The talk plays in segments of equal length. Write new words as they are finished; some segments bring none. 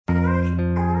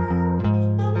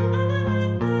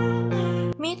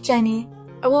Meet Jenny,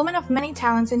 a woman of many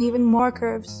talents and even more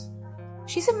curves.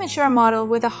 She's a mature model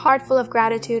with a heart full of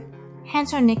gratitude,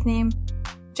 hence her nickname,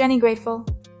 Jenny Grateful.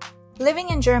 Living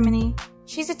in Germany,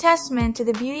 she's a testament to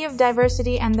the beauty of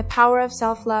diversity and the power of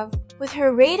self-love. With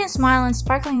her radiant smile and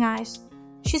sparkling eyes,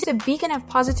 she's a beacon of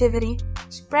positivity,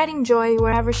 spreading joy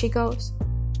wherever she goes.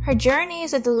 Her journey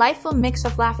is a delightful mix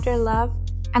of laughter, love,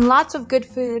 and lots of good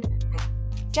food.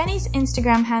 Jenny's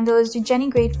Instagram handle is Jenny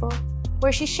Grateful,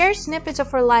 where she shares snippets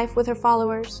of her life with her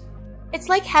followers. It's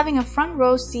like having a front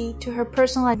row seat to her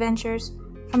personal adventures,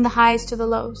 from the highs to the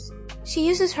lows. She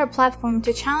uses her platform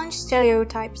to challenge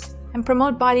stereotypes and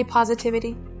promote body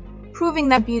positivity, proving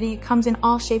that beauty comes in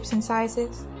all shapes and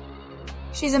sizes.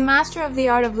 She's a master of the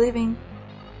art of living,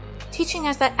 teaching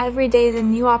us that every day is a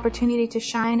new opportunity to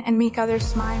shine and make others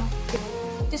smile.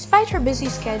 Despite her busy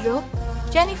schedule,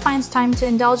 Jenny finds time to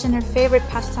indulge in her favorite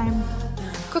pastime,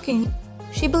 cooking.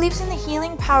 She believes in the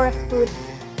healing power of food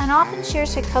and often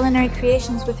shares her culinary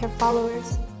creations with her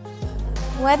followers.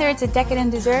 Whether it's a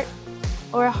decadent dessert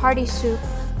or a hearty soup,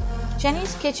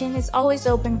 Jenny's kitchen is always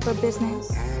open for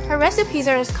business. Her recipes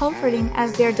are as comforting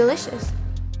as they are delicious,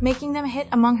 making them a hit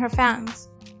among her fans.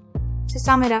 To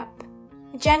sum it up,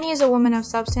 Jenny is a woman of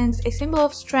substance, a symbol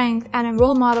of strength, and a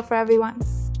role model for everyone.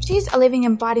 She's a living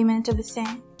embodiment of the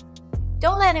same.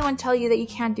 Don't let anyone tell you that you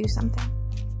can't do something.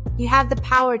 You have the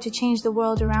power to change the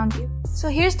world around you. So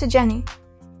here's to Jenny,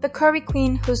 the curvy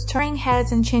queen who's turning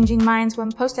heads and changing minds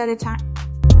one post at a time.